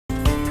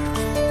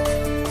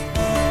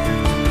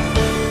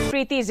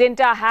Preity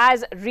Zinta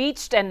has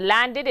reached and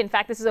landed. In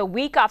fact, this is a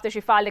week after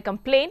she filed a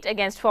complaint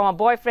against former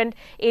boyfriend,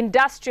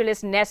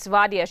 industrialist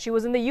Wadia. She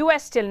was in the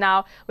US till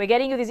now. We're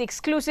getting you these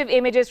exclusive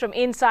images from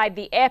inside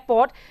the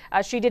airport.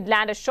 She did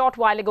land a short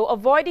while ago,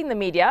 avoiding the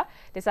media,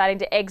 deciding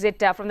to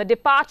exit from the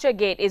departure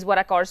gate is what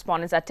our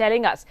correspondents are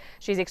telling us.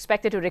 She's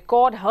expected to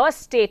record her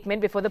statement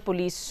before the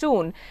police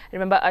soon.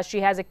 Remember, she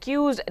has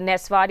accused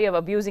Wadia of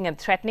abusing and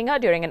threatening her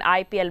during an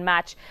IPL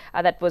match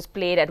that was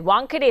played at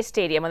Wankhede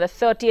Stadium on the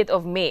 30th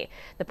of May.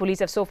 The police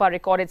have so far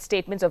recorded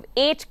statements of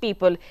 8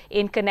 people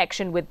in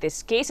connection with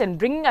this case. And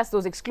bringing us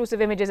those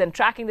exclusive images and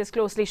tracking this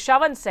closely,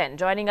 Shravan Sen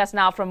joining us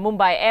now from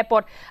Mumbai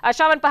airport.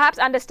 Shravan, perhaps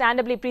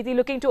understandably, Preity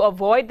looking to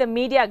avoid the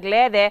media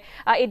glare there.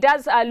 It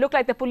does look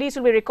like the police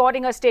will be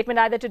recording her statement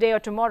either today or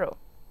tomorrow.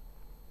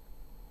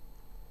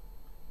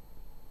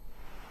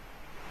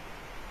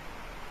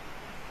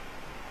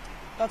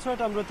 That's right,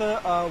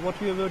 Amrita.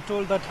 What we were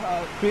told that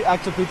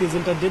actor Preity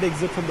Zinta did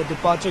exit from the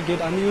departure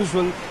gate.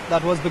 Unusual.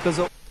 That was because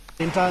of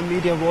the entire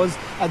media was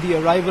at the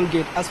arrival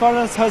gate. As far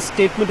as her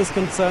statement is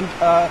concerned,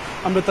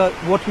 Amrita,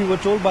 what we were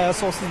told by our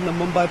sources in the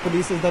Mumbai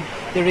police is that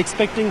they're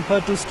expecting her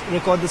to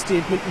record the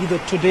statement either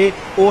today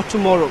or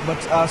tomorrow.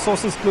 But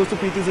sources close to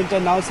Preity Zinta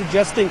are now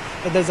suggesting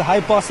that there's a high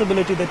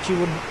possibility that she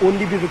would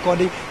only be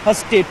recording her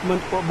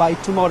statement by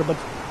tomorrow. But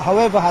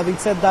however, having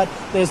said that,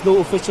 there is no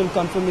official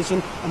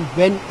confirmation on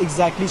when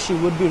exactly she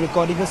would be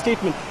recording her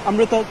statement.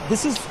 Amrita,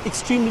 this is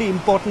extremely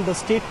important. The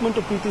statement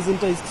of Preity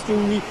Zinta is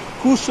extremely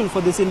crucial for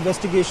this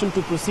investigation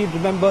to proceed.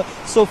 Remember,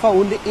 so far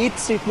only 8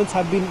 statements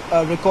have been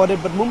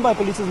recorded, but Mumbai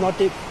police is not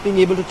being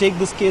able to take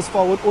this case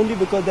forward only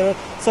because there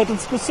are certain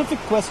specific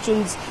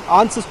questions,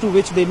 answers to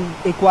which they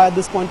require at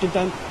this point in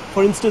time.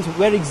 For instance,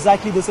 where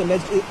exactly this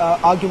alleged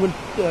argument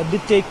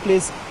did take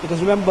place. Because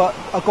remember,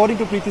 according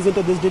to Preity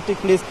Zinta, this did take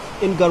place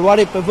in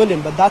Garwade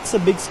Pavilion, but that's a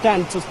big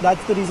stand. So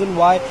that's the reason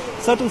why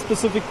certain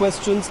specific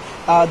questions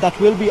that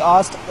will be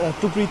asked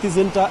to Preity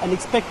Zinta, and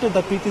expected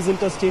that Preity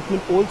Zinta's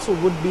statement also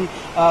would be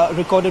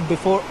recorded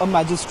before a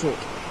magistrate.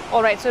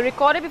 All right, so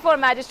recorded before a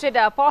magistrate,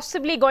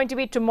 possibly going to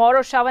be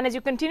tomorrow. Shravan, as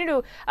you continue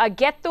to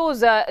get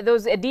those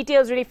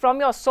details really from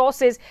your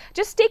sources,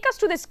 just take us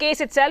to this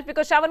case itself,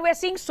 because Shravan, we're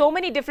seeing so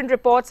many different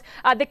reports.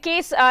 The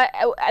case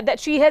that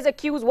she has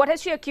accused, what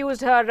has she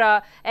accused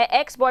her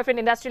ex-boyfriend,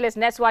 industrialist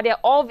Wadia,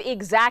 of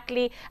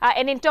exactly?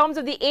 And in terms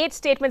of the 8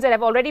 statements that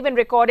have already been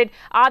recorded,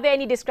 are there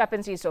any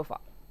discrepancies so far?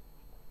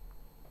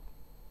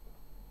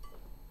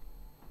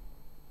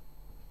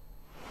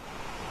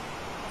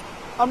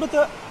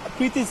 Amrita,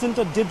 Preity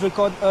Zinta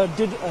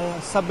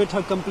did submit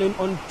her complaint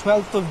on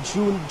 12th of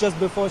June, just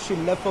before she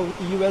left for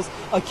US,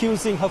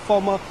 accusing her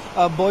former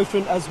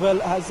boyfriend as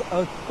well as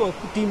a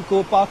team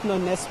co-partner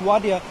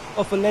Wadia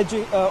of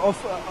alleging of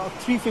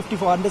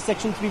 354 under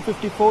Section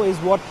 354 is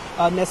what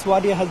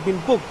Wadia has been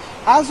booked.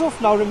 As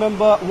of now,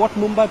 remember, what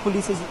Mumbai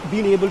police has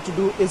been able to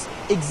do is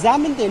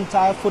examine the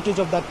entire footage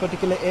of that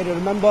particular area.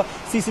 Remember,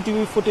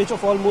 CCTV footage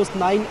of almost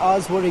 9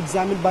 hours were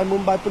examined by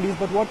Mumbai police.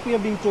 But what we are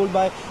being told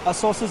by our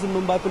sources in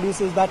Mumbai police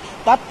is that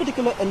that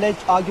particular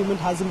alleged argument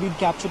hasn't been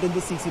captured in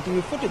the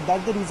CCTV footage.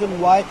 That's the reason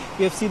why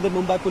we have seen that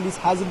Mumbai police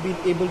hasn't been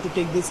able to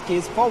take this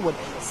case forward.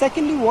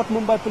 Secondly, what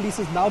Mumbai police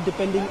is now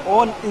depending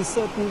on is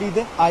certainly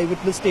the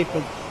eyewitness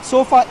statements.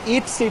 So far,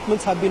 8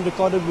 statements have been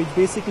recorded, which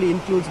basically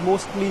includes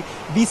mostly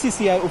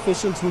BCCI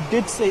officials who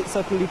did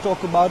certainly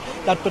talk about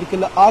that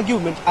particular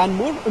argument. And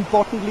more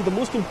importantly, the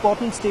most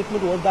important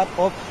statement was that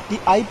of the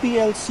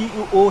IPL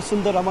CEO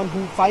Sundaraman,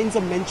 who finds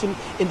a mention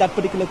in that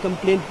particular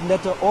complaint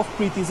letter of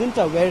Preity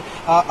Zinta, where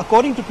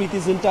according to Preity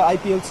Zinta,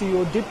 IPL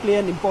CEO did play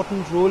an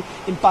important role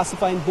in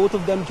pacifying both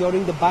of them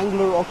during the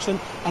Bangalore auction.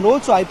 And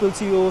also IPL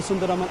CEO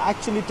Sundaraman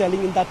actually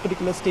telling in that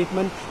particular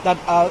statement that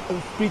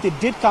Preity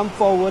did come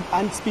forward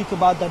and speak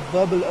about that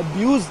verbal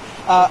abuse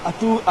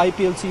to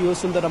IPL CEO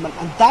Sundaraman,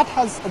 and that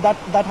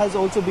has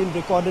also been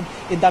recorded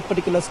in that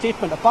particular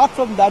statement. Apart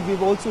from that,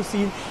 we've also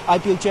seen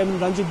IPL Chairman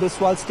Ranjit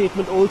Biswal's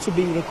statement also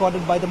being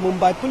recorded by the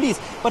Mumbai police.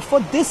 But for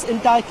this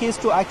entire case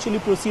to actually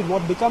proceed,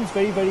 what becomes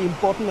very, very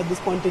important at this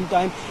point in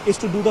time is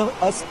to do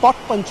the spot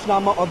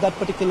panchnama of that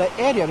particular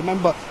area.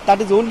 Remember,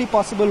 that is only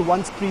possible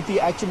once Preity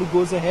actually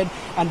goes ahead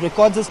and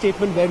records a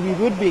statement, where we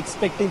would be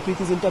expecting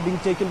Preity Zinta being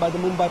taken by the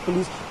Mumbai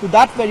police to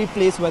that very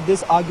place where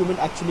this argument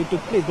actually took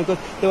place, because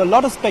there were a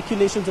lot of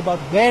speculations about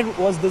where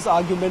was this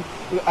argument,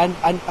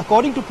 and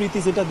according to Preity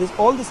Zinta,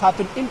 all this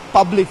happened in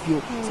public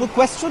view. So the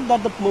question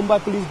that the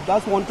Mumbai police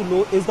does want to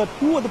know is that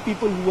who are the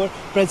people who were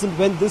present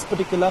when this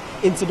particular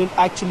incident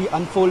actually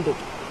unfolded.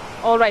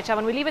 All right,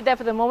 Shravan, we'll leave it there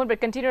for the moment,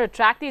 but continue to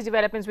track these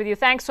developments with you.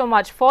 Thanks so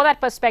much for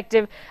that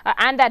perspective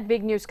and that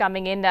big news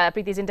coming in.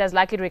 Preity Zinta is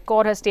likely to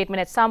record her statement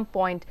at some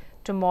point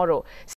tomorrow.